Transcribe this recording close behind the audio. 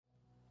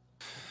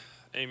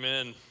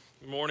Amen.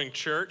 Good morning,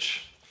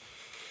 church.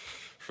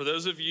 For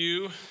those of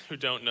you who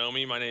don't know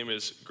me, my name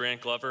is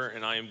Grant Glover,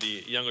 and I am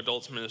the young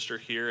adults minister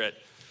here at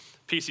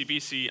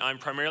PCBC. I'm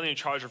primarily in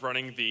charge of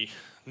running the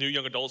new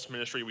young adults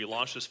ministry we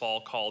launched this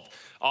fall called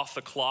Off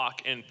the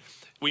Clock, and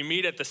we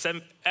meet at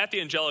the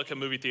Angelica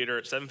movie theater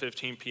at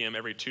 7:15 p.m.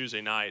 every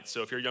Tuesday night.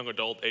 So if you're a young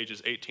adult,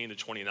 ages 18 to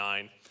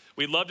 29,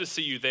 we'd love to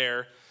see you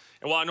there.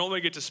 And while I normally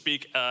get to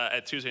speak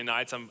at Tuesday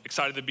nights, I'm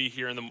excited to be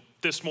here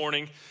this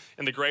morning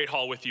in the Great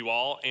Hall with you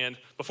all. And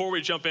before we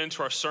jump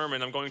into our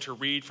sermon, I'm going to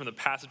read from the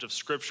passage of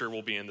Scripture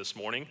we'll be in this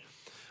morning.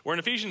 We're in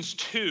Ephesians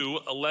 2,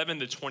 11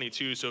 to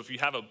 22. So if you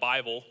have a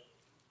Bible,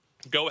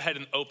 go ahead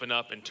and open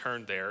up and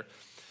turn there.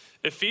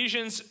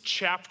 Ephesians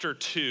chapter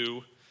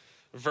 2,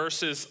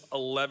 verses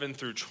 11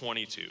 through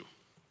 22.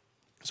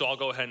 So I'll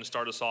go ahead and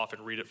start us off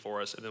and read it for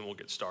us, and then we'll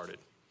get started.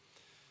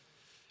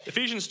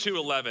 Ephesians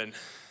 2:11.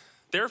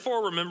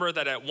 Therefore, remember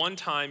that at one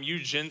time you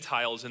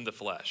Gentiles in the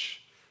flesh,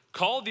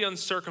 called the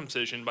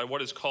uncircumcision by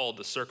what is called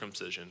the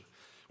circumcision,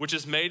 which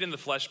is made in the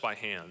flesh by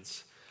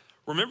hands.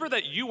 Remember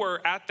that you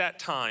were at that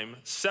time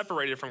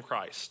separated from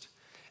Christ,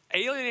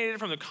 alienated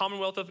from the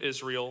commonwealth of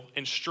Israel,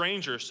 and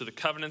strangers to the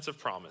covenants of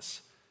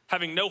promise,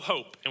 having no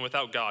hope and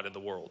without God in the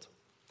world.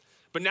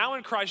 But now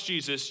in Christ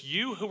Jesus,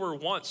 you who were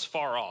once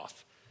far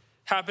off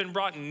have been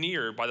brought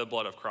near by the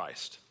blood of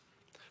Christ.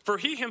 For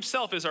he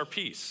himself is our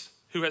peace,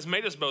 who has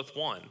made us both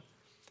one,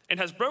 and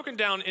has broken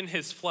down in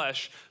his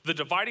flesh the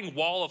dividing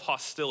wall of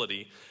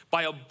hostility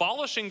by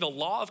abolishing the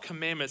law of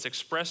commandments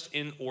expressed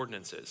in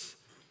ordinances,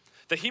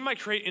 that he might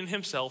create in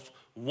himself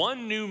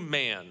one new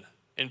man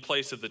in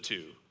place of the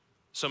two,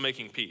 so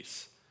making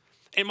peace,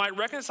 and might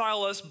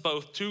reconcile us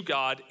both to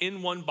God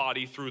in one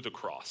body through the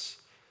cross,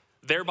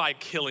 thereby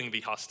killing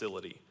the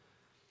hostility.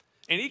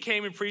 And he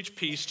came and preached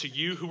peace to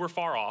you who were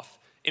far off,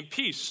 and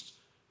peace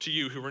to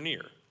you who were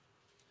near.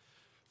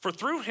 For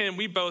through him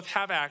we both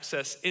have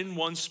access in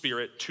one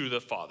spirit to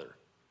the Father.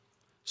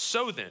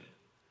 So then,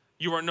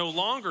 you are no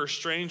longer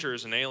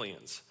strangers and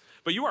aliens,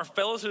 but you are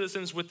fellow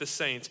citizens with the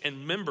saints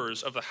and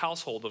members of the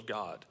household of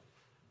God,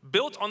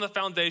 built on the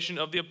foundation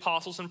of the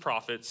apostles and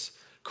prophets,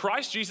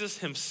 Christ Jesus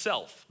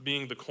himself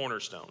being the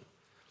cornerstone,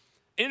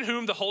 in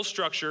whom the whole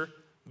structure,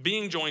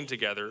 being joined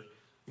together,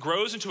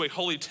 grows into a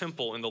holy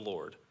temple in the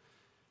Lord.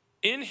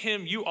 In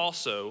him you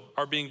also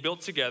are being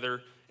built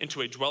together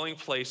into a dwelling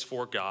place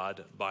for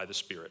God by the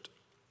Spirit.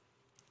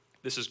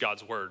 This is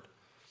God's word.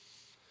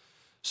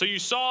 So you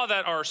saw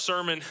that our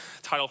sermon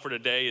title for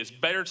today is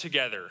Better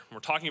Together. We're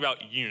talking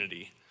about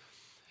unity.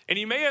 And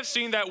you may have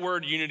seen that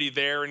word unity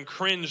there and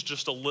cringed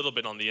just a little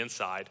bit on the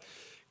inside,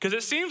 because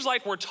it seems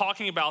like we're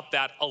talking about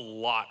that a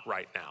lot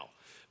right now.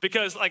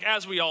 Because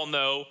as we all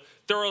know,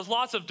 there are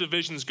lots of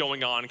divisions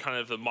going on kind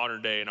of the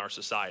modern day in our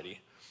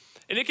society.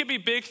 And it could be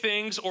big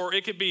things or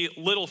it could be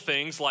little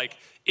things like,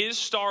 is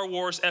Star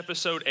Wars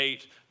Episode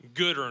 8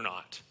 good or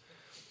not?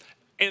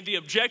 And the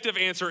objective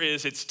answer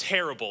is it's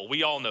terrible.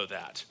 We all know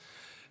that.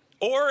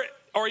 Or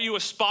are you a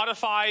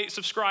Spotify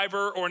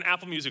subscriber or an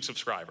Apple Music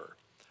subscriber?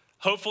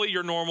 Hopefully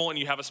you're normal and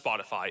you have a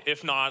Spotify.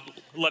 If not,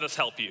 let us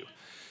help you.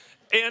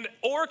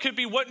 Or it could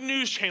be, what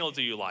news channel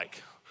do you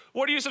like?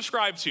 What do you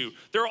subscribe to?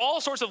 There are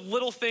all sorts of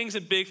little things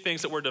and big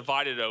things that we're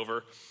divided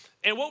over.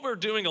 And what we're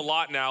doing a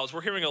lot now is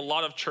we're hearing a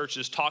lot of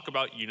churches talk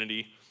about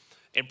unity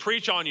and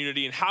preach on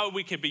unity and how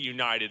we can be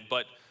united.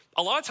 But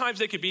a lot of times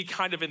they could be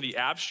kind of in the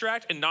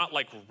abstract and not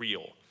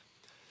real.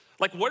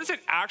 What does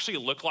it actually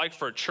look like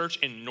for a church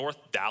in North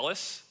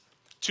Dallas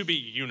to be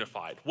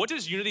unified? What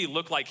does unity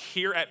look like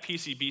here at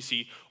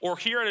PCBC or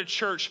here at a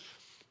church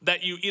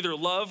that you either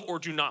love or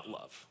do not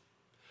love?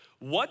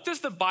 What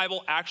does the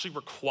Bible actually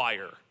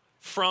require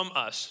from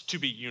us to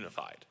be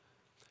unified?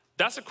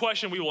 That's a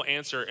question we will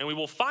answer, and we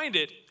will find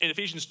it in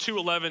Ephesians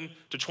 2:11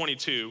 to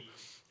 22.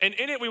 And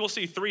in it, we will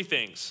see three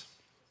things: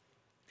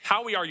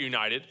 how we are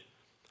united,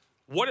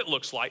 what it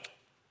looks like,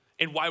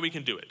 and why we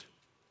can do it.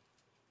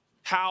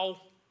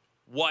 How,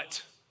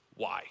 what,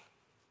 why.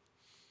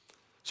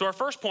 So our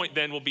first point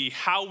then will be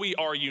how we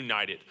are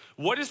united.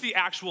 What is the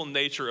actual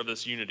nature of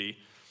this unity?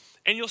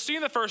 And you'll see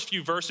in the first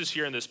few verses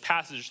here in this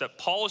passage that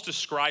Paul is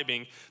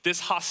describing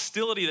this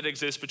hostility that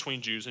exists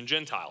between Jews and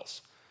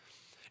Gentiles.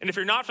 And if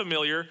you're not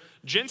familiar,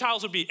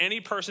 Gentiles would be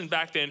any person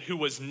back then who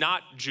was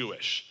not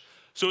Jewish.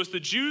 So it's the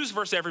Jews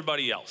versus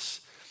everybody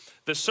else.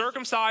 The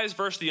circumcised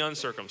versus the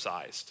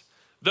uncircumcised.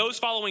 Those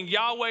following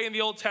Yahweh in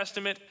the Old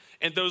Testament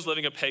and those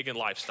living a pagan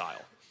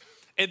lifestyle.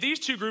 And these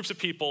two groups of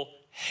people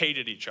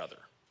hated each other.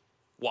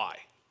 Why?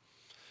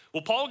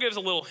 Well, Paul gives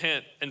a little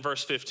hint in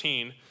verse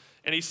 15.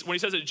 And when he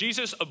says that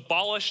Jesus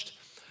abolished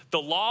the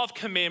law of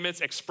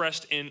commandments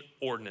expressed in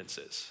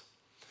ordinances.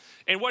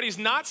 And what he's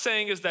not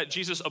saying is that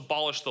Jesus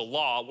abolished the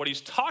law. What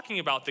he's talking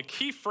about, the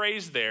key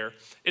phrase there,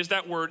 is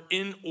that word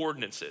in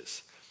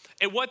ordinances.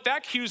 And what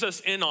that cues us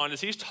in on is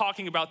he's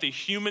talking about the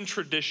human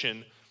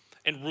tradition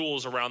and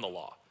rules around the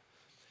law.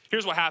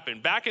 Here's what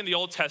happened. Back in the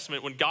Old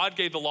Testament, when God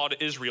gave the law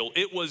to Israel,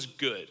 it was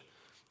good.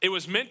 It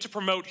was meant to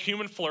promote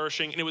human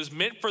flourishing, and it was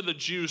meant for the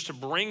Jews to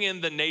bring in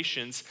the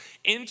nations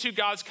into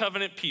God's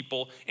covenant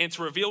people and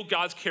to reveal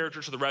God's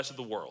character to the rest of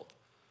the world.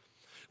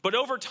 But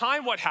over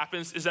time, what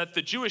happens is that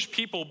the Jewish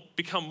people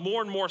become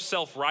more and more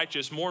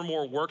self-righteous, more and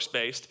more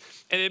works-based,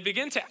 and they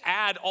begin to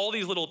add all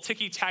these little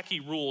ticky-tacky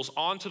rules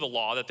onto the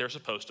law that they're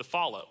supposed to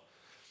follow.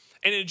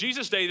 And in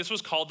Jesus' day, this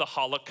was called the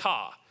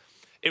halakha.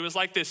 It was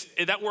like this,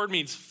 that word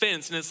means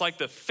fence, and it's like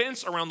the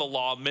fence around the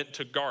law meant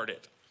to guard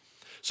it.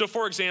 So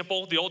for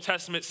example, the Old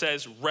Testament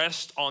says,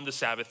 rest on the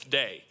Sabbath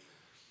day.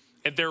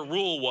 And their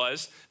rule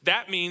was,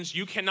 that means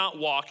you cannot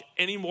walk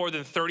any more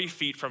than 30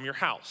 feet from your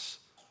house.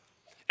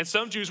 And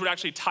some Jews would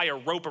actually tie a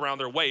rope around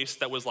their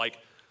waist that was like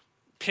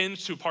pinned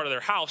to a part of their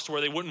house to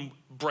where they wouldn't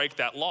break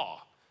that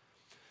law.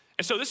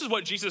 And so this is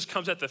what Jesus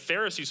comes at the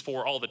Pharisees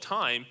for all the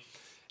time,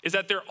 is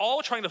that they're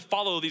all trying to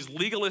follow these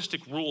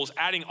legalistic rules,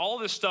 adding all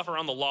this stuff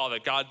around the law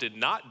that God did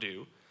not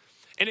do.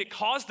 And it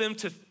caused them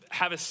to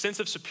have a sense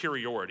of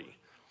superiority.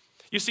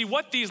 You see,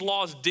 what these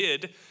laws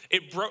did,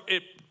 it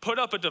put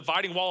up a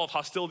dividing wall of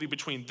hostility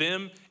between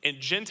them and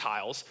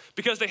Gentiles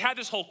because they had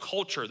this whole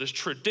culture, this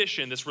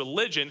tradition, this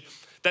religion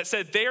that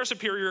said they are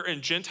superior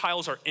and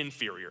Gentiles are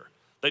inferior.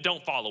 They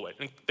don't follow it.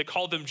 And they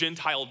called them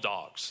Gentile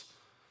dogs.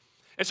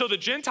 And so the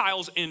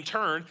Gentiles, in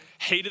turn,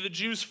 hated the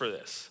Jews for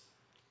this.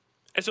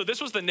 And so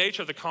this was the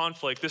nature of the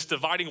conflict, this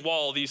dividing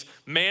wall, these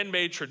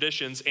man-made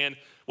traditions. And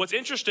what's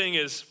interesting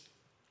is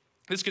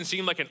this can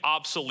seem like an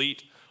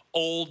obsolete,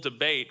 old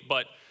debate,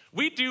 but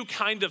we do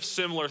kind of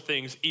similar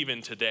things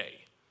even today.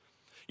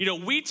 You know,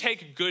 we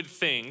take good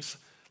things,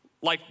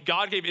 like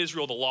God gave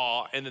Israel the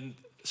law, and then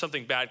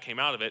something bad came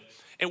out of it,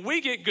 and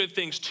we get good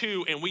things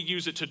too, and we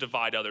use it to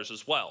divide others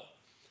as well.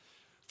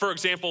 For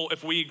example,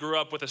 if we grew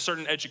up with a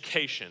certain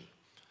education,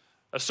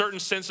 a certain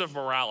sense of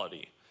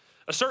morality,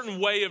 a certain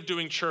way of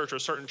doing church or a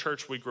certain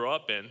church we grew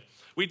up in,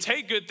 we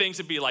take good things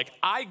and be like,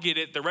 I get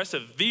it, the rest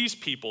of these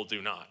people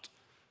do not.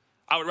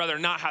 I would rather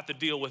not have to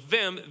deal with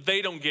them.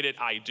 They don't get it,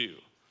 I do.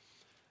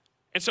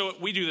 And so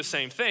we do the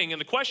same thing. And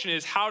the question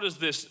is, how does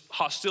this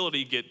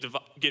hostility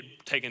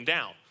get taken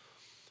down?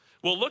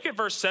 Well, look at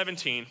verse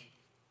 17,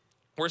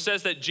 where it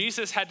says that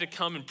Jesus had to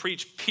come and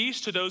preach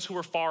peace to those who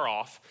were far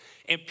off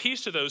and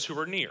peace to those who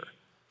were near.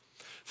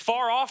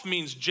 Far off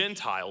means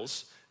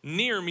Gentiles,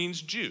 near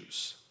means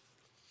Jews.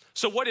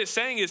 So what it's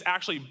saying is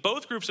actually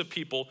both groups of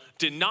people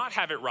did not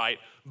have it right.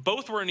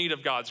 Both were in need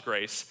of God's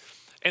grace.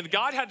 And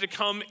God had to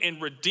come and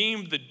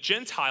redeem the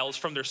Gentiles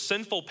from their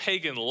sinful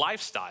pagan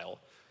lifestyle.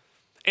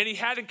 And he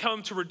had to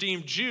come to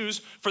redeem Jews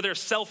for their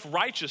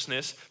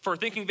self-righteousness, for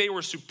thinking they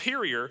were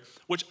superior,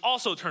 which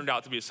also turned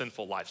out to be a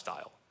sinful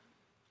lifestyle.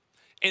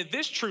 And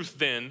this truth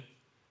then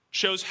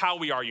shows how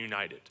we are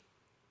united.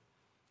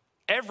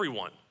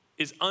 Everyone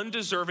is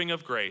undeserving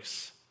of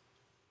grace,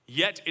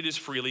 yet it is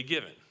freely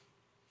given.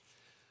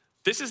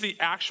 This is the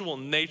actual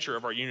nature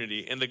of our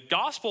unity, and the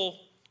gospel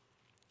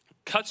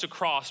cuts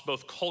across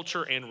both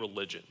culture and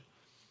religion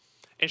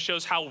and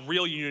shows how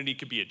real unity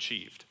could be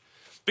achieved.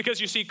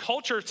 Because you see,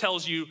 culture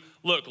tells you,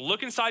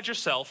 look inside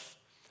yourself,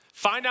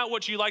 find out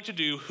what you like to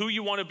do, who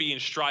you want to be,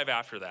 and strive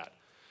after that.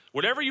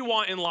 Whatever you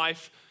want in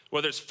life,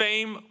 whether it's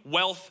fame,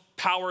 wealth,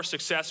 power,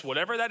 success,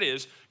 whatever that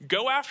is,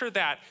 go after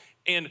that,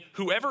 and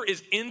whoever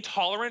is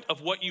intolerant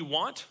of what you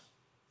want,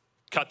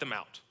 cut them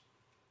out.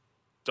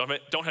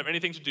 Don't have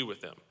anything to do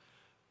with them.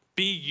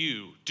 Be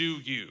you, do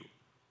you.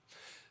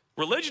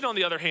 Religion, on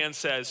the other hand,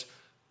 says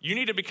you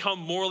need to become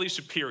morally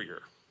superior.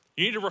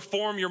 You need to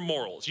reform your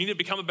morals. You need to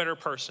become a better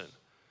person.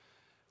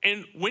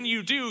 And when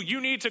you do,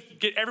 you need to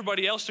get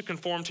everybody else to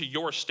conform to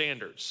your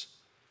standards.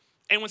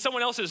 And when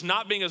someone else is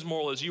not being as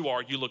moral as you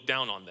are, you look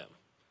down on them.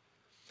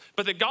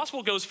 But the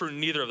gospel goes for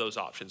neither of those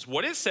options.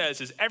 What it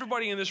says is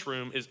everybody in this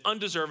room is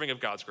undeserving of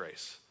God's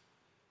grace.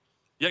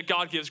 Yet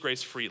God gives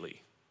grace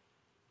freely.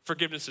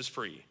 Forgiveness is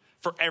free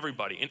for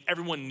everybody, and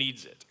everyone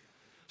needs it.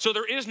 So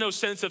there is no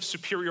sense of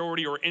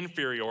superiority or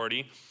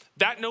inferiority.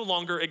 That no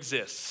longer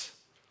exists.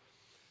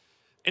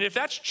 And if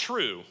that's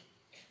true,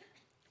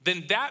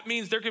 then that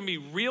means there can be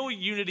real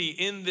unity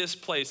in this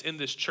place, in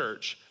this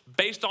church,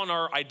 based on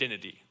our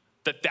identity,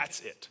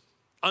 that's it.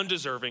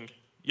 Undeserving,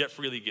 yet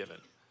freely given.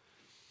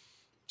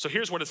 So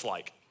here's what it's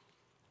like.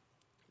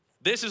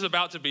 This is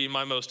about to be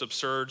my most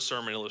absurd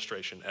sermon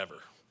illustration ever.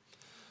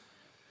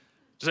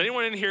 Does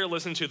anyone in here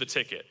listen to The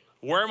Ticket?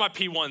 Where are my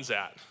P1s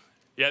at?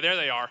 Yeah, there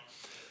they are.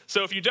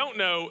 So if you don't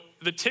know,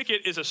 The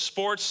Ticket is a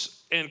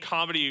sports and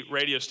comedy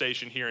radio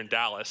station here in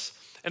Dallas.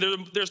 And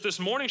there's this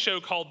morning show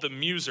called The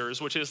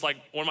Musers, which is like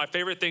one of my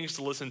favorite things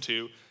to listen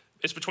to.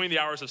 It's between the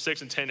hours of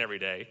 6 and 10 every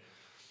day.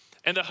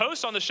 And the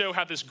hosts on the show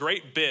have this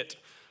great bit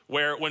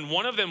where when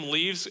one of them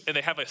leaves and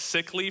they have a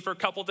sick leave for a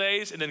couple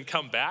days and then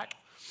come back,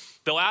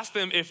 they'll ask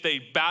them if they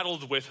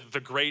battled with the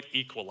great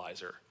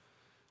equalizer.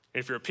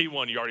 And if you're a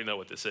P1, you already know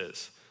what this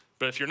is.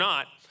 But if you're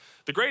not,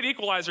 the great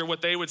equalizer,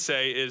 what they would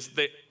say is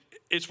that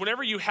it's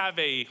whenever you have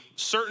a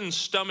certain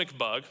stomach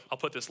bug, I'll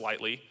put this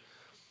lightly,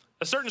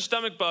 a certain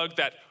stomach bug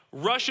that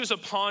rushes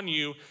upon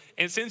you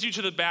and sends you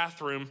to the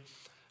bathroom,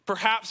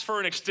 perhaps for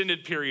an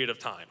extended period of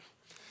time.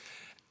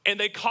 And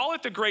they call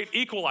it the great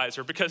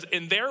equalizer because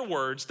in their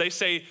words, they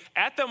say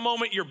at the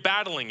moment you're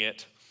battling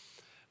it,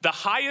 the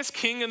highest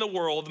king in the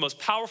world, the most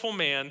powerful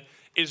man,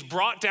 is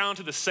brought down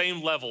to the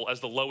same level as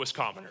the lowest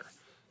commoner.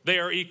 They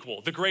are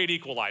equal, the great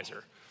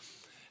equalizer.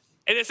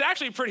 And it's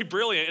actually pretty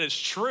brilliant, and it's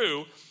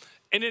true.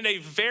 And in a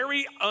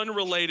very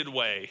unrelated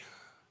way,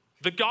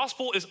 the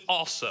gospel is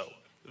also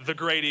the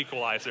great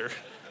equalizer.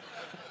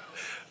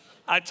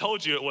 I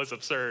told you it was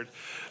absurd.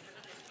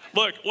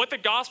 Look, what the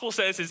gospel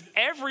says is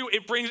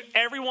it brings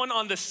everyone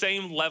on the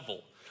same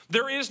level.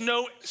 There is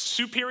no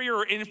superior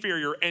or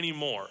inferior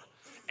anymore.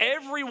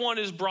 Everyone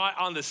is brought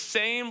on the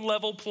same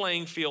level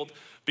playing field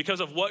because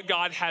of what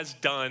God has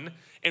done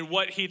and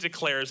what he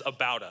declares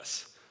about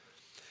us.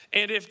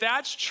 And if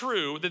that's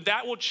true, then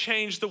that will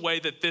change the way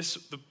that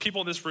the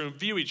people in this room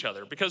view each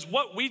other. Because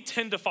what we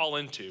tend to fall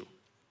into,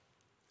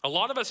 a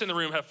lot of us in the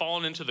room have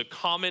fallen into the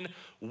common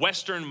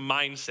Western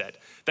mindset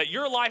that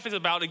your life is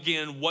about,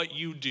 again, what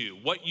you do,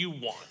 what you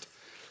want.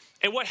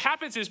 And what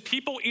happens is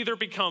people either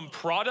become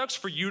products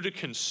for you to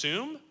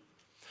consume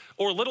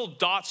or little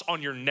dots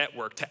on your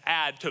network to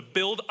add to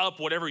build up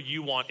whatever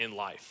you want in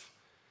life.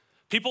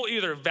 People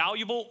either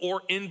valuable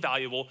or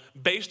invaluable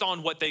based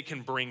on what they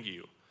can bring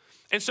you.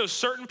 And so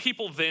certain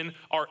people then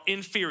are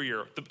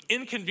inferior. The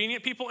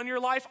inconvenient people in your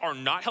life are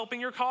not helping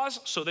your cause,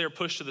 so they are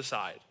pushed to the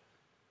side.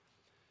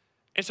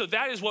 And so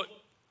that is what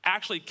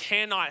actually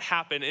cannot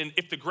happen. And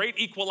if the great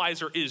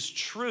equalizer is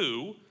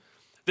true,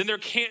 then there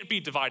can't be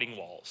dividing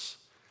walls.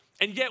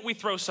 And yet we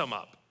throw some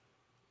up.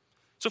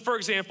 So for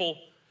example,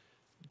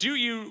 do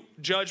you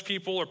judge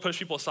people or push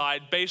people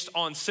aside based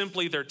on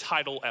simply their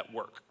title at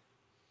work?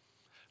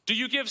 Do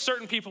you give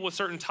certain people with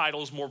certain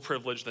titles more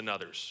privilege than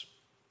others?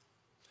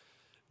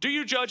 Do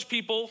you judge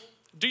people?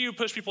 Do you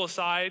push people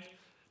aside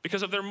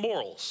because of their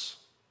morals?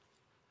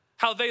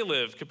 How they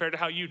live compared to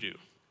how you do?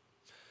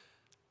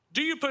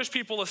 Do you push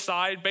people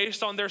aside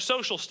based on their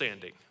social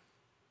standing?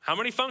 How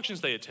many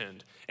functions they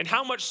attend? And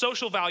how much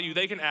social value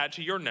they can add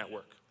to your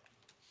network?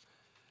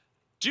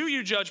 Do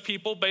you judge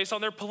people based on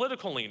their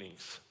political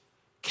leanings?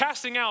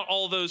 Casting out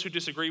all those who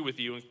disagree with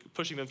you and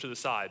pushing them to the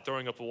side,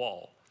 throwing up a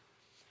wall?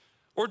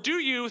 Or do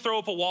you throw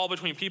up a wall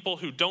between people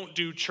who don't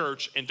do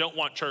church and don't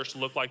want church to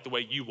look like the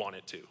way you want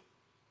it to?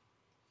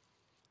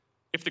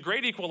 If the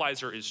great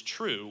equalizer is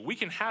true, we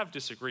can have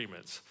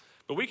disagreements,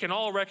 but we can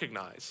all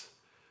recognize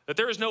that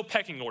there is no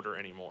pecking order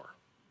anymore.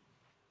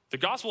 The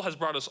gospel has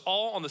brought us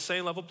all on the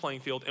same level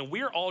playing field, and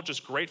we are all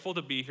just grateful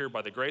to be here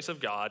by the grace of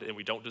God, and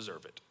we don't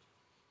deserve it.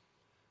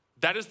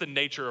 That is the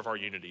nature of our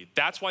unity.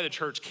 That's why the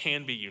church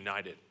can be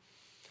united.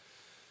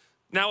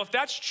 Now, if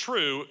that's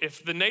true,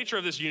 if the nature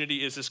of this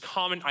unity is this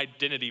common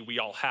identity we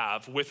all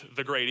have with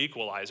the great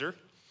equalizer,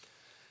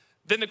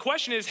 then the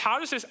question is, how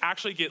does this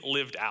actually get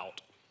lived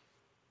out?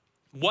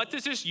 What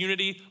does this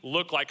unity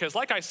look like? Because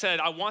like I said,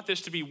 I want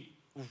this to be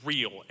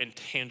real and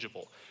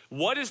tangible.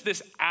 What does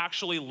this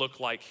actually look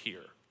like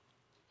here?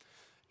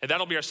 And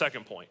that'll be our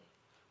second point.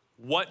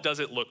 What does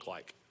it look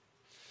like?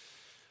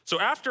 So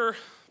after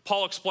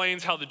Paul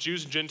explains how the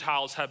Jews and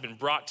Gentiles have been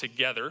brought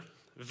together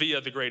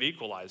via the great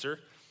equalizer,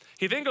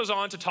 he then goes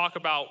on to talk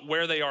about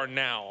where they are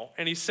now.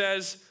 And he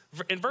says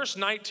in verse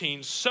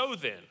 19, "So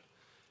then,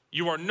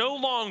 you are no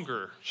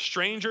longer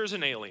strangers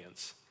and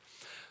aliens."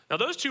 Now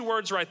those two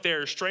words right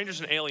there,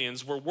 strangers and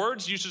aliens, were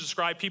words used to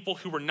describe people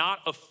who were not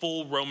of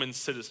full Roman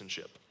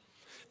citizenship.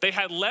 They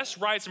had less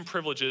rights and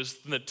privileges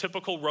than the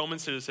typical Roman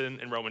citizen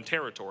in Roman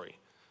territory.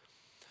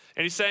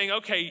 And he's saying,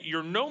 okay,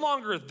 you're no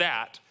longer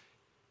that.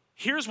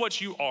 Here's what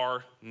you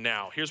are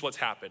now. Here's what's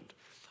happened.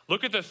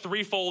 Look at the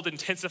threefold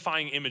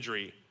intensifying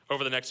imagery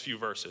over the next few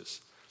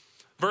verses.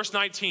 Verse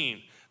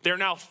 19, they're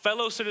now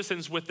fellow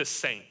citizens with the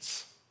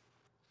saints.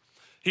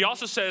 He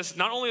also says,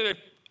 not only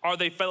are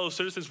they fellow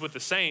citizens with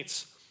the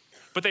saints,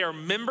 but they are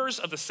members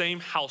of the same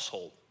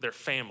household, their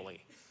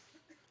family.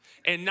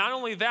 And not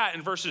only that,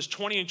 in verses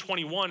 20 and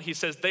 21, he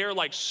says they are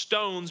like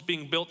stones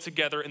being built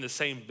together in the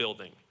same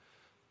building.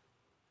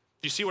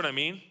 Do you see what I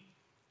mean?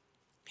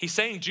 He's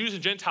saying Jews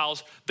and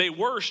Gentiles, they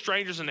were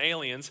strangers and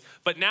aliens,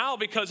 but now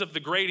because of the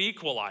great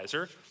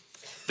equalizer,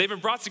 they've been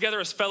brought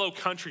together as fellow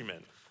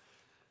countrymen.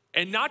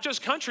 And not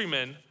just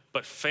countrymen,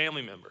 but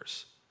family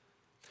members.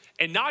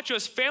 And not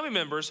just family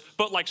members,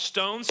 but like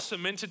stones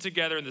cemented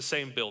together in the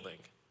same building.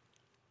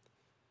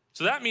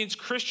 So that means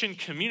Christian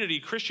community,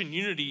 Christian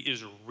unity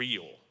is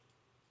real.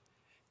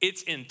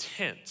 It's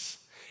intense.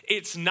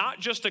 It's not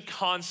just a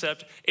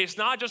concept. It's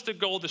not just a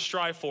goal to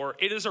strive for.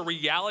 It is a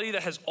reality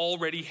that has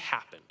already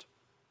happened.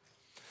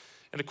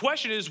 And the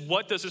question is,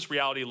 what does this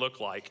reality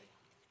look like?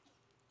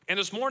 And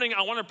this morning,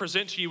 I want to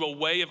present to you a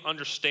way of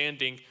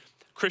understanding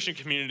Christian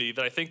community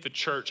that I think the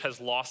church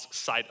has lost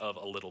sight of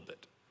a little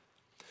bit.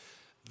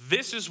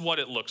 This is what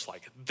it looks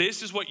like.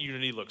 This is what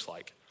unity looks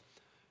like.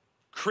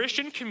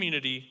 Christian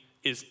community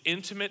is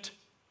intimate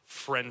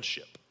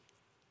friendship.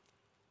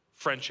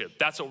 Friendship,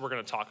 that's what we're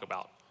going to talk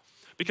about.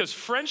 Because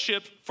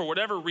friendship, for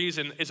whatever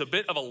reason, is a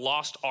bit of a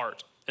lost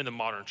art in the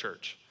modern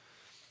church.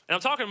 And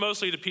I'm talking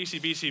mostly to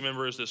PCBC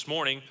members this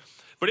morning,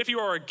 but if you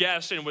are a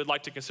guest and would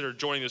like to consider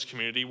joining this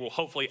community, we'll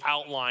hopefully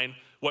outline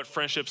what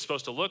friendship's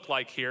supposed to look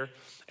like here.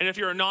 And if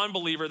you're a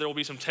non-believer, there will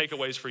be some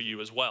takeaways for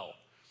you as well.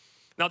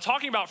 Now,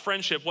 talking about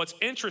friendship, what's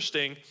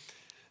interesting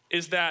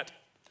is that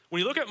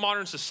when you look at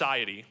modern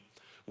society,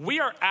 we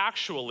are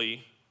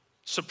actually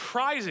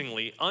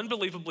surprisingly,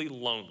 unbelievably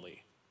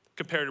lonely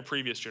compared to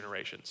previous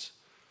generations.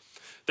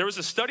 There was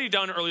a study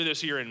done earlier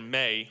this year in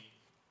May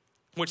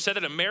which said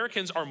that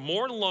Americans are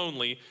more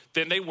lonely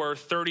than they were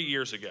 30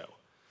 years ago.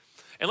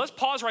 And let's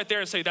pause right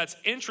there and say that's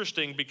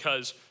interesting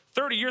because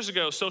 30 years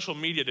ago, social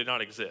media did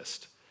not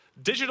exist.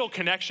 Digital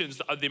connections,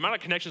 the amount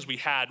of connections we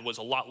had was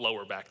a lot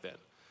lower back then.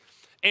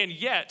 And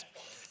yet,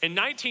 in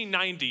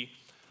 1990,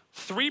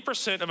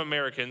 3% of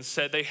Americans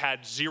said they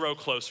had 0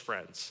 close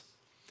friends.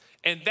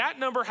 And that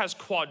number has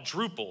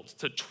quadrupled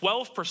to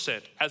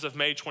 12% as of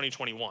May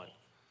 2021.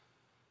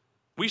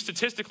 We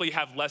statistically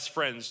have less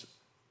friends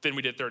than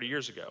we did 30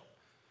 years ago.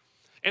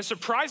 And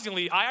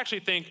surprisingly, I actually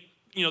think,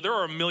 there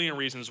are a million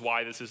reasons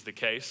why this is the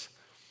case,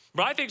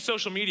 but I think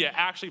social media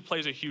actually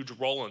plays a huge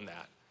role in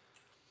that.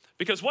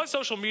 Because what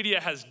social media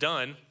has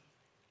done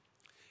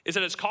is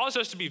that it's caused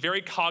us to be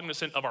very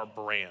cognizant of our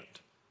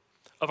brand,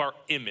 of our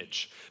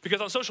image.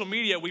 Because on social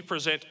media, we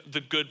present the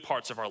good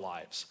parts of our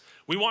lives.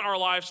 We want our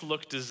lives to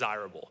look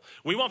desirable.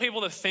 We want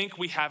people to think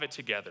we have it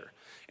together.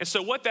 And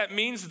so what that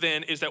means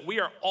then is that we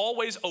are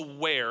always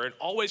aware and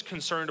always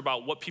concerned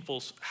about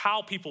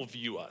how people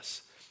view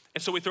us.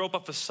 And so we throw up a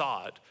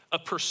facade, a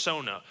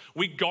persona.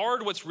 We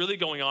guard what's really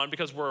going on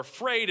because we're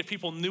afraid if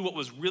people knew what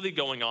was really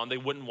going on, they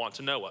wouldn't want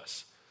to know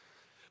us.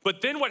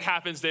 But then what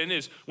happens then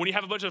is when you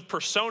have a bunch of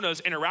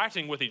personas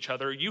interacting with each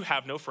other, you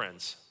have no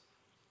friends.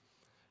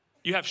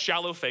 You have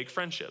shallow, fake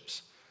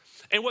friendships.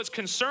 And what's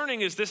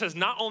concerning is this has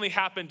not only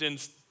happened in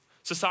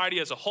society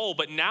as a whole,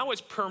 but now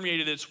it's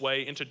permeated its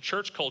way into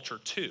church culture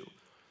too.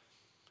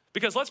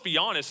 Because let's be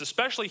honest,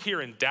 especially here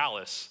in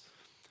Dallas,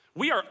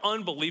 we are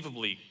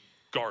unbelievably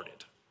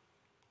guarded.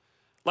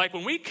 Like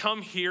when we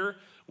come here,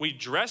 we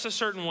dress a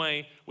certain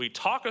way, we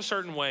talk a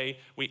certain way,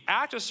 we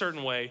act a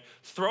certain way,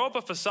 throw up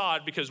a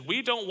facade because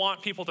we don't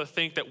want people to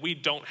think that we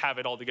don't have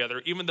it all together,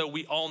 even though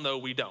we all know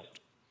we don't.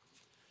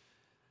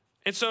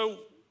 And so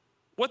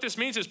what this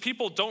means is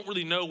people don't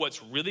really know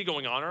what's really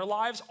going on in our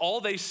lives. All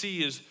they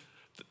see is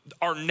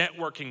our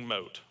networking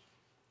mode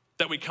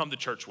that we come to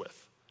church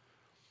with.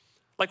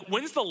 Like,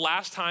 when's the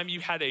last time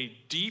you had a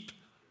deep,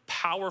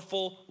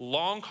 powerful,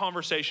 long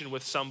conversation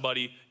with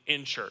somebody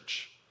in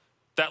church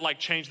that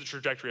changed the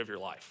trajectory of your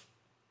life?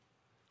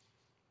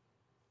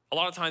 A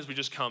lot of times we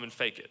just come and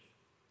fake it.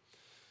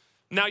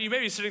 Now you may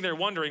be sitting there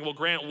wondering, well,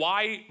 Grant,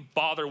 why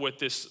bother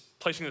with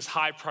placing this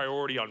high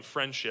priority on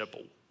friendship?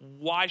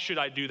 Why should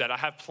I do that? I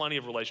have plenty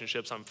of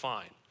relationships, I'm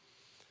fine.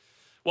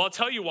 Well, I'll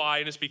tell you why,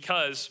 and it's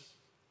because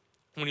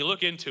when you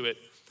look into it,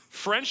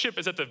 friendship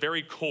is at the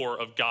very core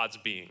of God's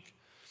being.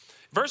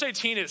 Verse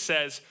 18, it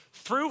says,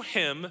 through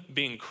him,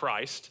 being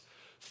Christ,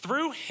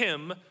 through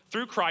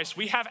Christ,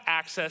 we have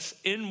access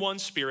in one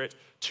spirit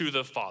to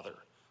the Father.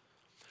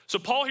 So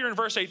Paul here in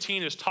verse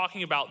 18 is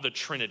talking about the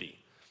Trinity,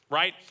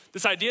 right?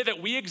 This idea that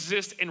we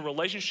exist in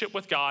relationship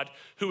with God,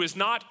 who is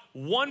not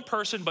one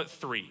person, but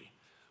three.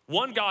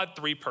 One God,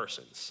 three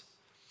persons.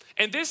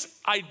 And this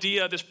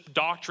idea, this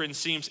doctrine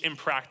seems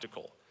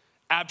impractical,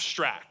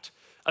 abstract,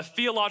 a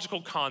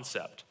theological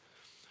concept.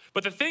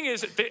 But the thing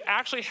is, it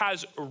actually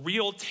has a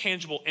real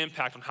tangible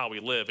impact on how we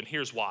live, and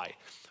here's why.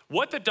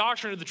 What the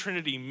doctrine of the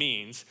Trinity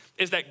means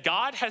is that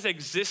God has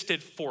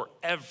existed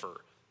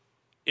forever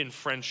in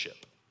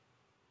friendship.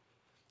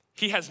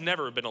 He has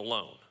never been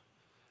alone.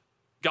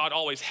 God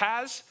always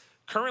has,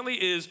 currently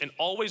is, and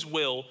always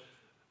will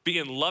be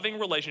in loving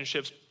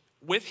relationships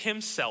with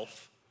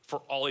himself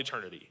for all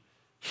eternity.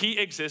 He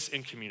exists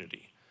in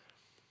community.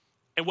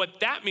 And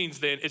what that means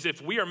then is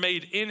if we are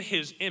made in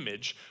his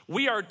image,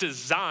 we are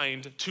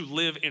designed to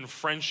live in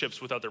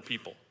friendships with other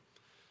people.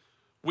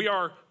 We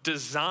are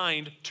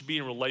designed to be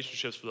in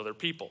relationships with other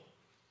people.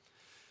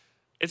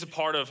 It's a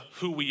part of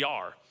who we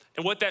are.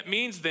 And what that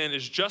means then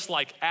is just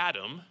like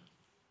Adam,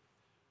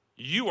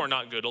 you are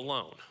not good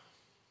alone.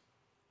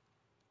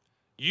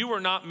 You are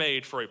not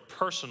made for a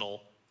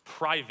personal,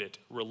 private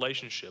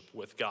relationship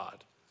with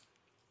God.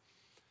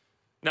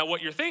 Now,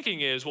 what you're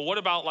thinking is, well, what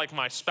about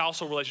my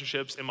spousal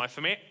relationships and my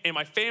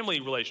family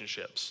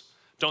relationships?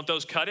 Don't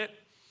those cut it?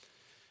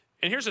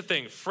 And here's the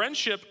thing,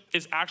 friendship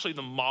is actually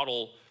the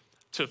model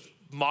to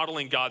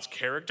modeling God's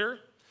character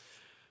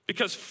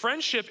because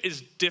friendship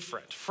is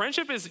different.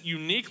 Friendship is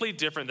uniquely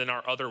different than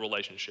our other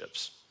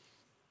relationships.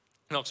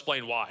 And I'll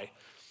explain why.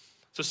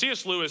 So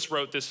C.S. Lewis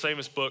wrote this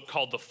famous book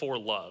called The Four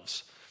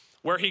Loves,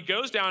 where he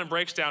goes down and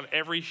breaks down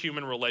every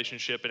human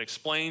relationship and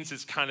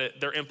explains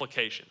their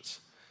implications.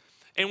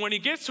 And when he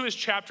gets to his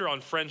chapter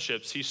on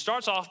friendships, he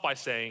starts off by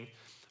saying,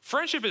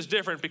 friendship is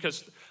different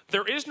because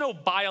there is no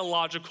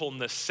biological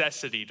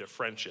necessity to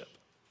friendship.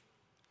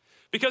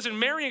 Because in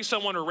marrying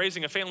someone or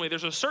raising a family,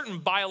 there's a certain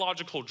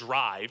biological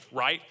drive,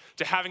 right,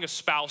 to having a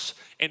spouse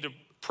and to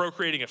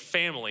procreating a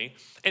family.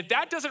 And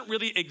that doesn't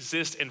really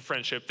exist in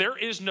friendship. There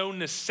is no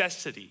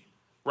necessity,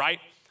 right,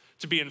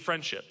 to be in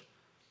friendship.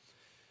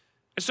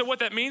 And so what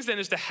that means then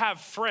is to have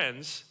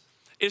friends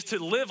is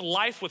to live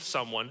life with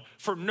someone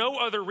for no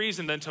other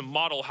reason than to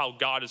model how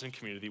God is in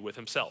community with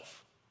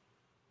himself.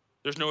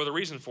 There's no other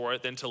reason for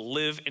it than to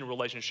live in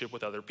relationship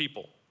with other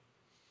people.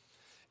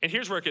 And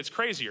here's where it gets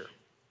crazier.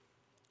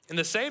 In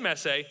the same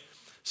essay,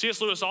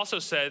 C.S. Lewis also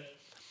said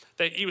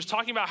that he was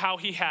talking about how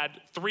he had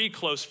 3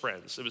 close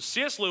friends. It was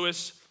C.S.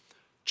 Lewis,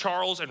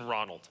 Charles, and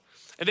Ronald.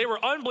 And they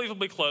were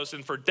unbelievably close,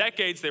 and for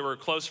decades they were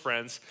close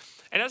friends.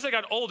 And as they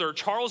got older,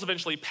 Charles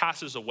eventually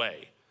passes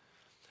away.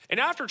 And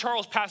after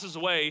Charles passes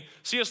away,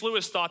 C.S.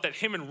 Lewis thought that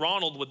him and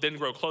Ronald would then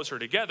grow closer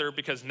together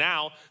because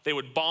now they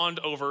would bond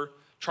over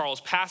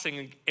Charles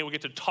passing and would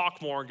get to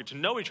talk more and get to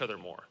know each other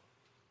more.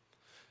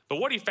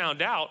 But what he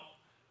found out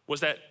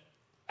was that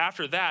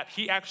after that,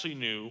 he actually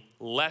knew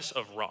less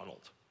of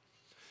Ronald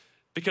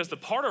because the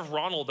part of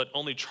Ronald that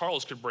only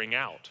Charles could bring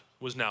out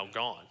was now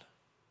gone.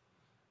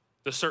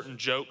 The certain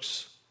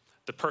jokes,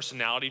 the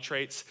personality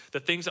traits,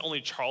 the things that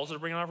only Charles would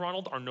bring out of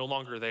Ronald are no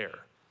longer there.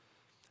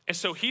 And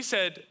so he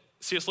said,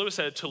 C.S. Lewis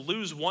said, to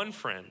lose one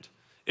friend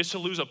is to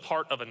lose a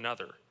part of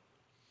another.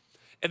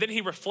 And then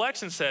he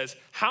reflects and says,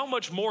 how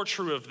much more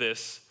true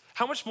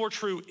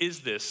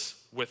is this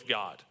with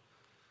God?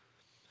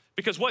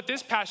 Because what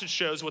this passage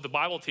shows, what the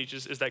Bible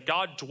teaches, is that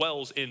God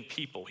dwells in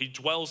people. He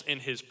dwells in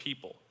his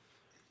people.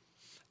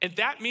 And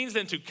that means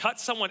then to cut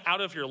someone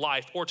out of your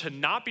life or to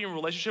not be in a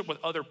relationship with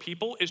other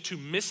people is to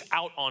miss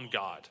out on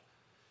God,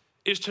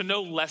 is to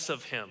know less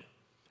of him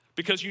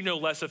because you know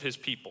less of his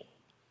people.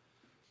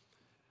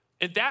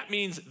 And that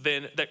means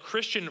then that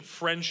Christian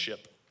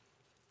friendship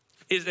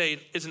is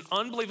an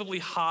unbelievably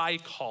high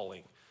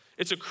calling.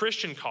 It's a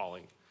Christian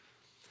calling.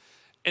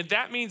 And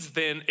that means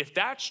then, if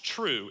that's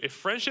true, if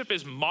friendship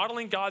is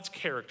modeling God's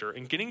character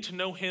and getting to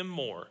know him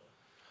more,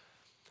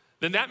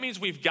 then that means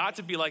we've got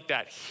to be like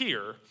that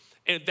here.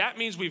 And that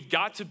means we've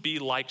got to be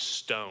like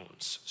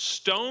stones.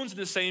 Stones in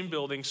the same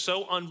building,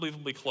 so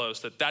unbelievably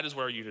close that is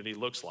where unity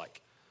looks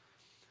like.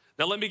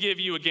 Now let me give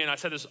you, again, I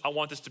said this, I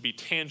want this to be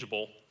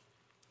tangible.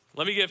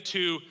 Let me give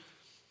 2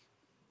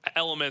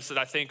 elements that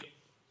I think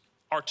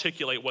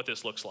articulate what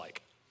this looks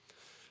like.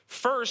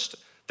 First,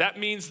 that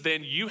means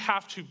then you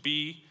have to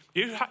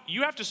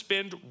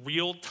spend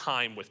real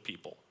time with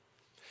people.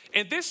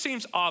 And this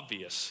seems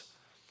obvious,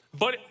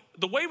 but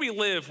the way we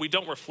live, we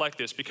don't reflect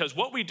this because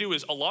what we do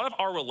is a lot of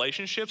our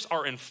relationships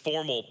are in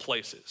formal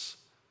places.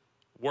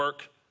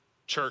 Work,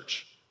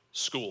 church,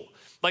 school.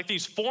 Like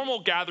these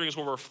formal gatherings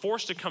where we're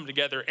forced to come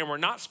together and we're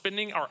not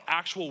spending our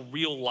actual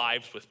real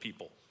lives with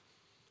people.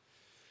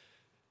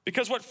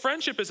 Because what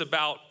friendship is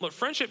about, what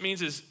friendship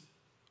means is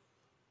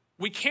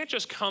we can't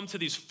just come to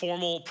these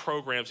formal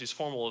programs, these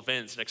formal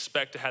events, and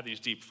expect to have these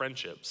deep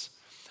friendships.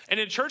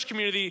 And in church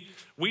community,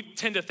 we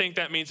tend to think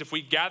that means if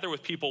we gather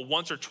with people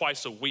once or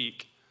twice a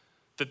week,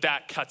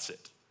 that cuts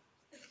it.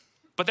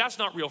 But that's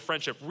not real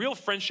friendship. Real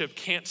friendship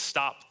can't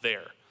stop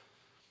there.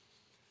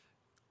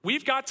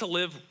 We've got to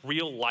live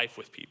real life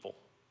with people.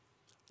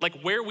 Like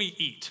where we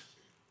eat,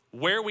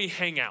 where we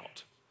hang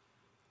out,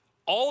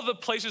 all the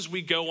places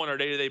we go on our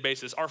day-to-day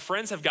basis, our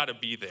friends have got to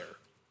be there.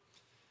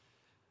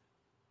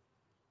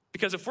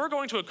 Because if we're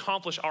going to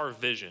accomplish our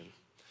vision,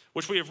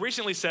 which we have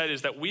recently said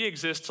is that we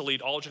exist to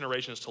lead all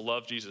generations to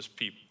love Jesus,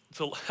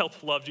 to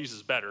help love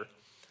Jesus better,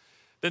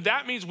 then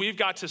that means we've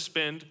got to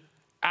spend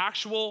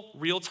actual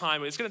real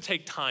time. It's going to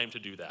take time to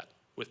do that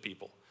with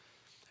people.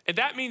 And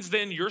that means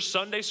then your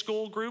Sunday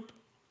school group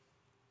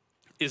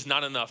is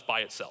not enough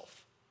by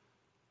itself.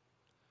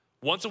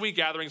 Once a week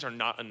gatherings are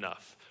not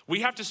enough.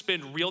 We have to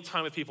spend real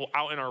time with people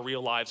out in our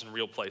real lives and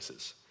real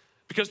places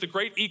because the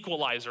great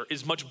equalizer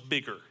is much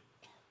bigger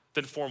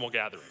than formal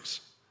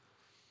gatherings.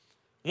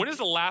 When is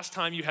the last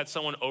time you had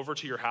someone over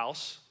to your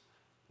house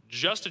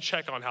just to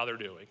check on how they're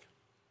doing?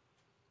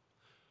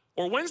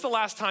 Or when's the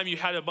last time you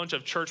had a bunch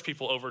of church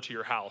people over to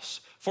your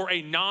house for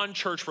a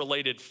non-church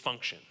related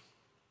function?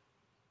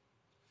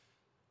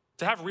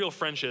 To have real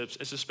friendships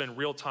is to spend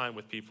real time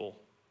with people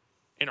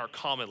in our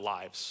common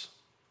lives.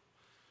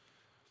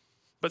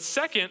 But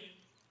second,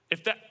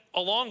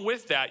 along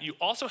with that, you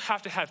also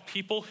have to have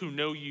people who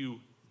know you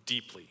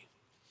deeply.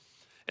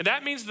 And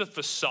that means the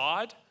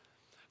facade,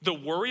 the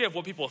worry of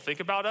what people think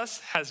about us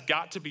has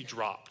got to be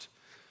dropped.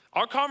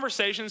 Our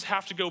conversations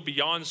have to go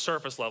beyond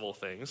surface level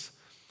things.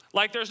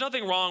 Like there's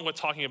nothing wrong with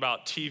talking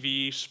about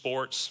TV,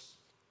 sports,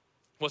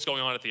 what's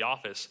going on at the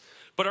office.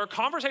 But our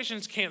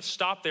conversations can't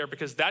stop there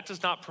because that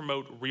does not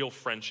promote real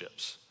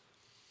friendships.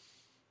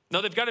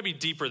 No, they've got to be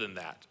deeper than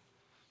that.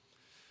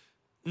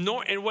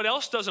 And what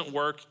else doesn't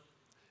work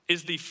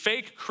is the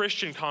fake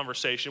Christian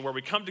conversation where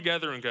we come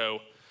together and go,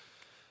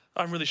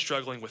 I'm really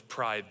struggling with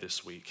pride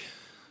this week.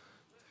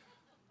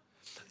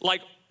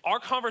 Like our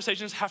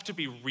conversations have to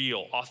be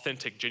real,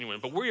 authentic, genuine,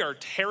 but we are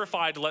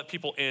terrified to let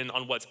people in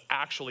on what's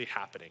actually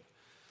happening.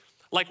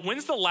 Like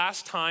when's the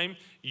last time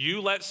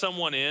you let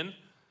someone in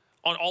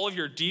on all of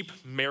your deep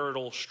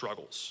marital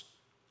struggles?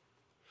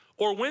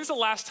 Or when's the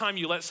last time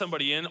you let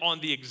somebody in on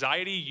the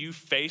anxiety you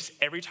face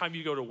every time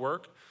you go to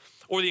work?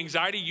 Or the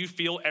anxiety you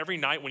feel every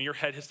night when your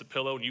head hits the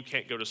pillow and you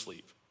can't go to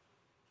sleep?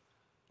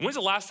 When's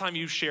the last time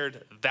you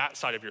shared that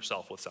side of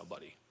yourself with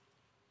somebody?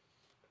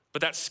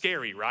 But that's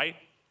scary, right?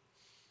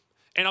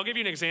 And I'll give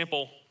you an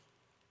example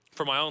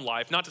from my own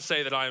life, not to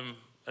say that I'm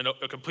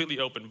a completely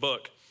open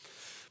book.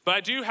 But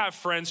I do have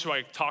friends who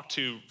I talk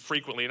to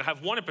frequently, and I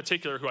have one in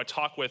particular who I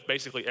talk with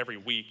basically every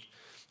week.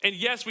 And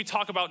yes, we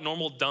talk about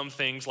normal dumb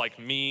things like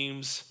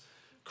memes,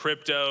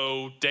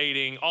 crypto,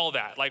 dating, all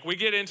that. Like, we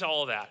get into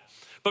all of that.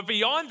 But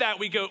beyond that,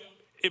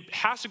 it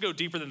has to go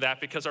deeper than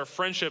that because our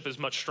friendship is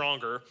much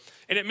stronger.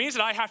 And it means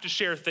that I have to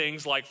share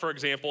things like, for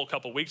example, a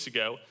couple weeks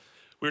ago,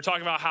 we were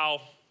talking about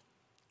how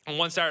on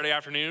one Saturday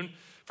afternoon,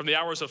 from the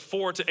hours of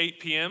 4 to 8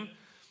 p.m.,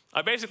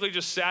 I basically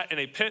just sat in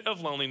a pit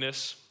of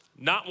loneliness,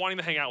 not wanting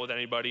to hang out with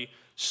anybody,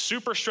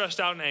 super stressed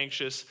out and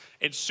anxious,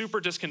 and super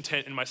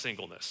discontent in my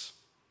singleness.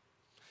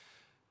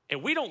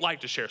 And we don't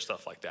like to share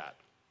stuff like that.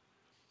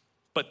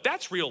 But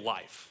that's real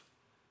life.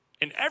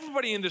 And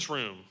everybody in this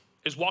room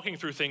is walking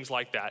through things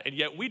like that, and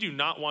yet we do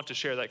not want to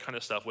share that kind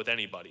of stuff with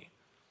anybody.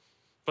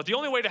 But the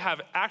only way to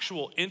have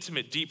actual,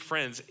 intimate, deep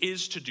friends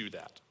is to do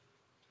that.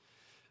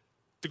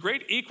 The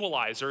great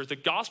equalizer, the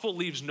gospel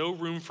leaves no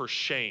room for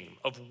shame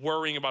of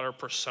worrying about our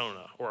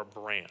persona or our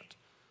brand.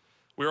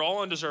 We are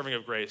all undeserving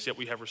of grace, yet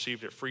we have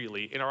received it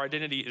freely, and our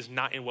identity is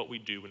not in what we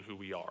do and who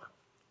we are.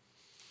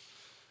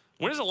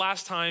 When is the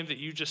last time that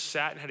you just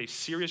sat and had a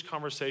serious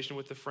conversation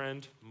with a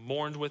friend,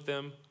 mourned with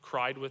them,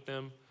 cried with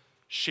them,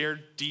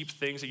 shared deep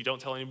things that you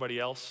don't tell anybody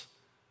else?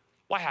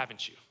 Why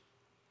haven't you?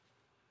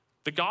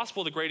 The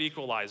gospel, the great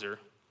equalizer,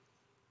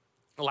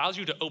 allows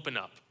you to open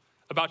up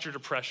about your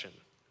depression,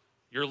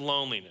 your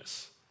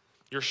loneliness,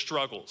 your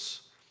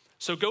struggles.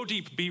 So go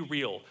deep, be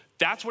real.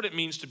 That's what it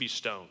means to be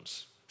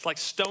stones. It's like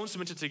stones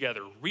cemented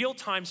together, real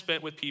time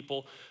spent with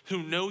people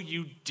who know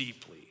you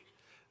deeply.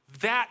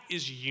 That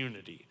is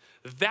unity.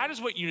 That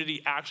is what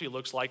unity actually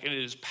looks like, and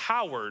it is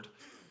powered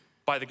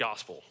by the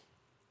gospel.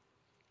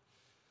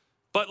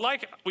 But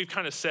like we've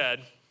kind of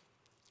said,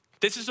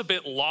 this is a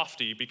bit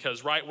lofty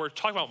because, right, we're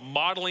talking about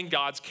modeling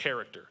God's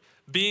character,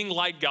 being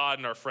like God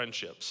in our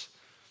friendships.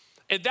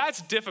 And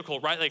that's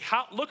difficult, right? Like,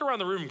 look around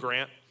the room,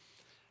 Grant.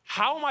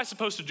 How am I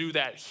supposed to do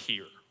that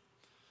here?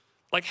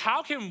 Like,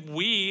 how can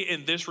we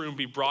in this room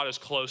be brought as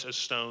close as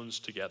stones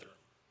together?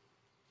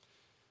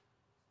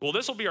 Well,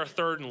 this will be our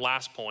third and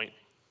last point.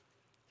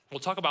 We'll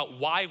talk about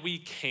why we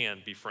can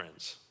be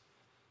friends.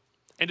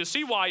 And to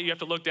see why, you have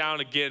to look down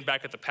again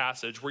back at the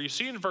passage where you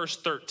see in verse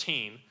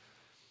 13,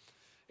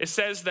 it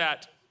says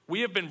that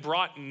we have been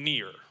brought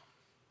near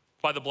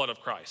by the blood of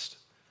Christ.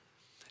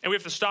 And we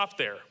have to stop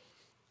there.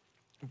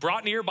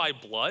 Brought near by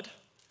blood?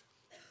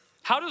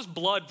 How does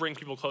blood bring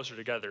people closer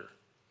together?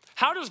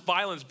 How does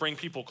violence bring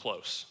people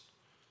close?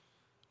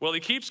 Well,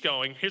 he keeps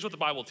going. Here's what the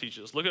Bible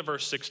teaches. Look at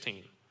verse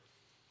 16.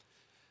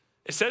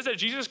 It says that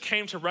Jesus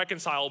came to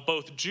reconcile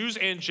both Jews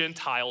and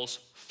Gentiles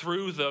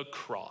through the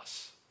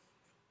cross.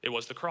 It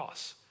was the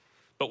cross.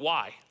 But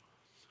why?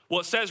 Well,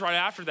 it says right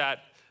after that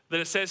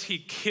it says he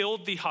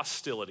killed the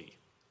hostility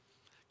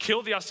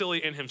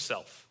in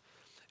himself.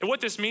 And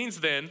what this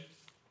means then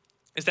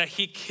is that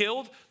he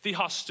killed the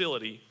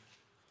hostility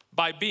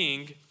by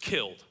being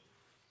killed.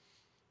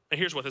 And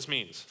here's what this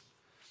means.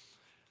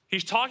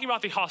 He's talking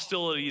about the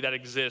hostility that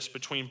exists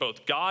between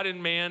both God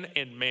and man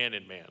and man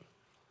and man.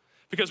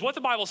 Because what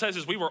the Bible says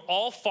is we were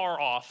all far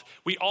off.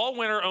 We all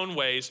went our own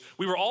ways.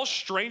 We were all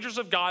strangers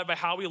of God by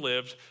how we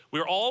lived. We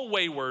were all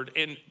wayward.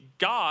 And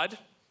God,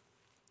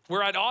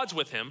 we're at odds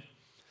with him.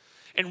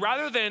 And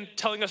rather than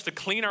telling us to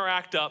clean our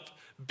act up,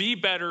 be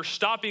better,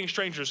 stop being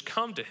strangers,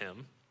 come to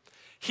him,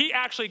 he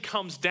actually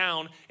comes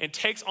down and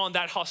takes on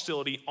that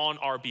hostility on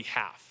our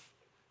behalf.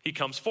 He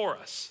comes for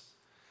us.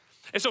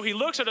 And so he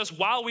looks at us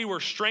while we were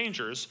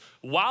strangers,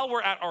 while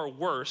we're at our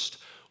worst,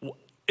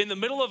 in the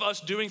middle of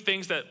us doing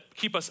things that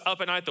keep us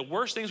up at night, the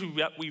worst things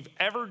we've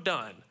ever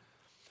done.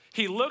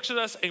 He looks at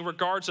us and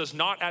regards us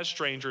not as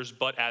strangers,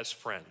 but as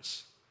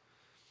friends.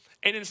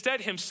 And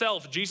instead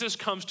himself, Jesus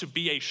comes to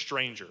be a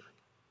stranger,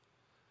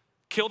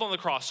 killed on the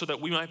cross so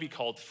that we might be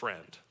called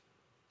friend.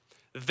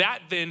 That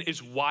then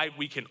is why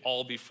we can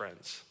all be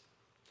friends.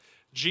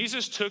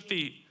 Jesus took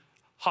the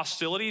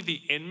hostility,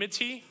 the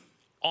enmity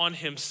on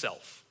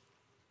himself.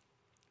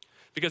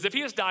 Because if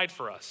he has died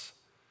for us,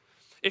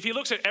 if he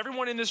looks at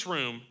everyone in this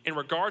room and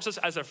regards us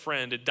as a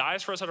friend and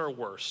dies for us at our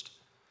worst,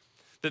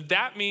 then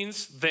that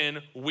means then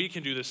we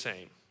can do the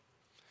same.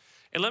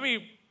 And let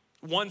me,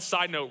 one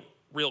side note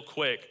real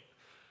quick.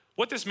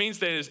 What this means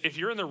then is if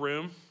you're in the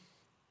room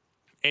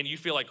and you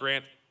feel like,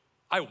 Grant,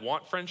 I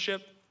want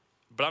friendship,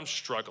 but I'm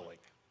struggling.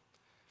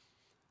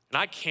 And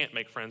I can't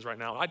make friends right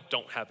now. I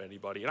don't have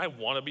anybody. And I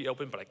want to be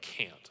open, but I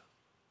can't.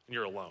 And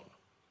you're alone.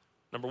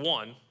 Number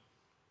one,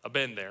 I've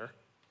been there.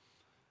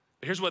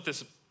 But here's what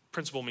this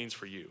principle means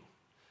for you.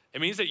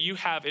 It means that you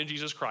have in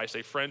Jesus Christ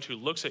a friend who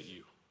looks at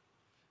you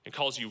and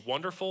calls you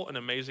wonderful and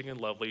amazing and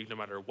lovely no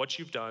matter what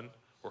you've done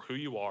or who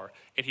you are,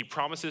 and he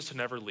promises to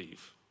never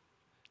leave.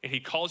 And he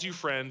calls you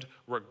friend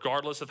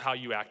regardless of how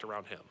you act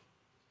around him.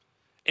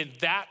 And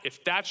that,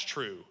 if that's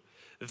true,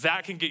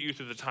 that can get you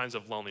through the times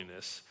of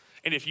loneliness.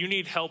 And if you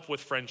need help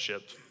with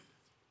friendship,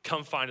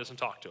 come find us and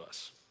talk to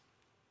us.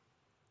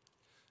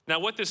 Now,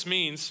 what this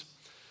means,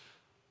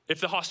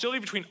 if the hostility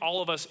between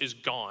all of us is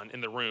gone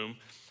in the room,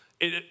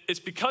 It's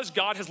because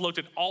God has looked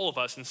at all of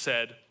us and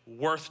said,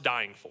 worth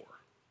dying for.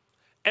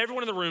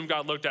 Everyone in the room,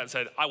 God looked at and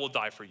said, I will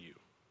die for you.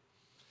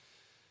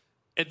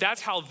 And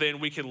that's how then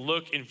we can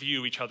look and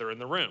view each other in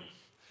the room.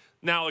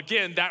 Now,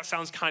 again, that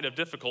sounds kind of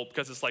difficult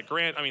because it's like,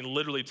 Grant,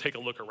 literally take a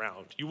look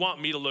around. You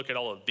want me to look at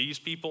all of these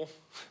people?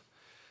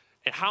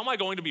 And how am I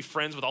going to be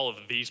friends with all of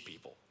these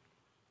people?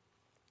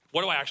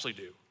 What do I actually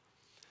do?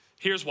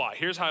 Here's why.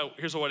 Here's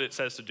what it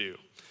says to do.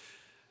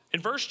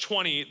 In verse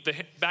 20,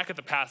 back at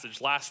the passage,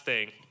 last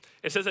thing,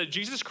 it says that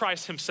Jesus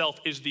Christ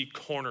himself is the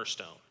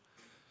cornerstone.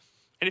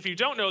 And if you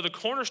don't know, the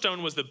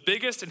cornerstone was the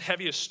biggest and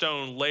heaviest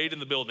stone laid in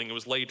the building. It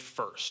was laid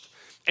first.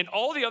 And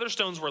all the other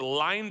stones were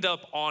lined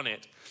up on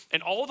it.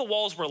 And all the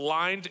walls were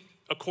lined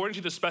according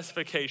to the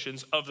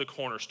specifications of the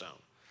cornerstone.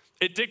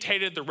 It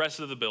dictated the rest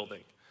of the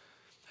building.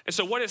 And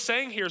so what it's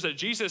saying here is that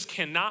Jesus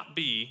cannot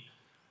be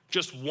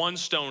just one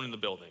stone in the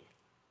building.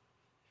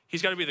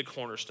 He's got to be the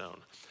cornerstone.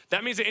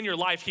 That means that in your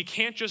life, he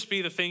can't just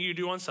be the thing you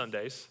do on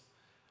Sundays,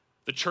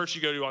 the church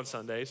you go to on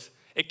Sundays.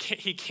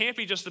 He can't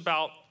be just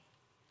about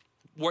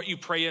what you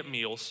pray at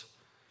meals.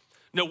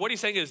 No, what he's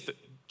saying is that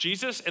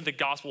Jesus and the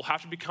gospel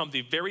have to become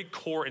the very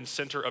core and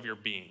center of your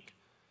being.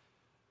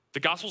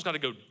 The gospel's got to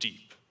go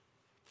deep.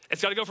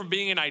 It's got to go from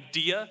being an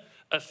idea,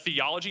 a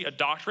theology, a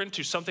doctrine,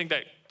 to something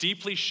that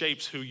deeply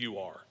shapes who you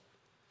are.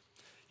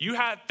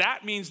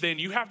 That means then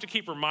you have to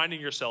keep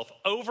reminding yourself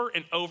over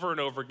and over and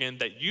over again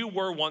that you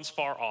were once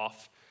far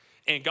off,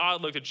 and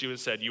God looked at you and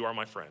said, you are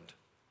my friend.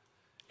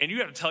 And you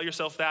have to tell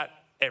yourself that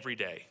every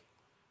day.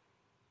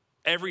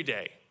 Every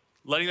day.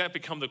 Letting that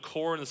become the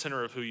core and the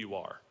center of who you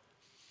are.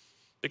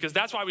 Because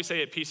that's why we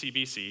say at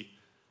PCBC,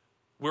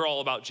 we're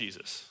all about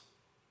Jesus.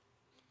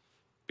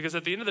 Because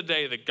at the end of the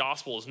day, the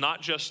gospel is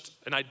not just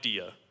an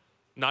idea,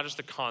 not just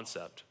a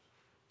concept,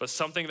 but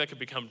something that can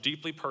become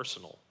deeply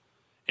personal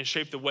and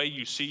shape the way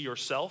you see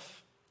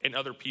yourself and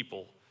other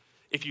people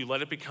if you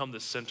let it become the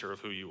center of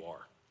who you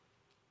are.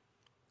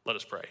 Let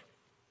us pray.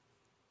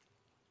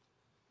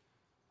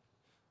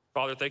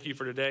 Father, thank you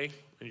for today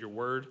and your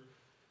word.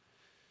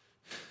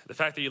 The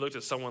fact that you looked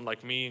at someone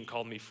like me and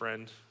called me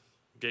friend,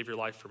 gave your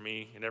life for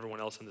me and everyone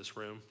else in this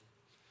room,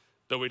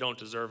 though we don't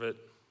deserve it.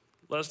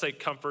 Let us take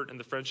comfort in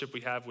the friendship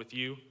we have with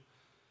you,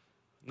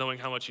 knowing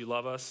how much you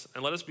love us,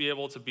 and let us be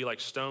able to be like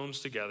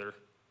stones together.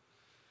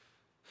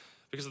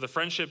 Because of the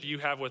friendship you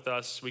have with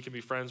us, we can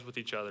be friends with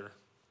each other,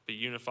 be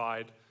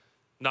unified,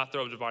 not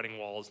throw up dividing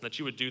walls, and that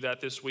you would do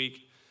that this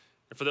week.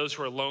 And for those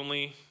who are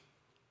lonely,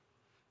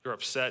 who are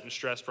upset and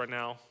stressed right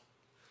now,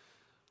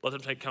 let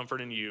them take comfort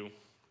in you,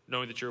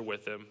 knowing that you're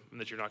with them and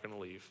that you're not going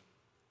to leave.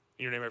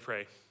 In your name I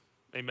pray,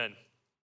 amen.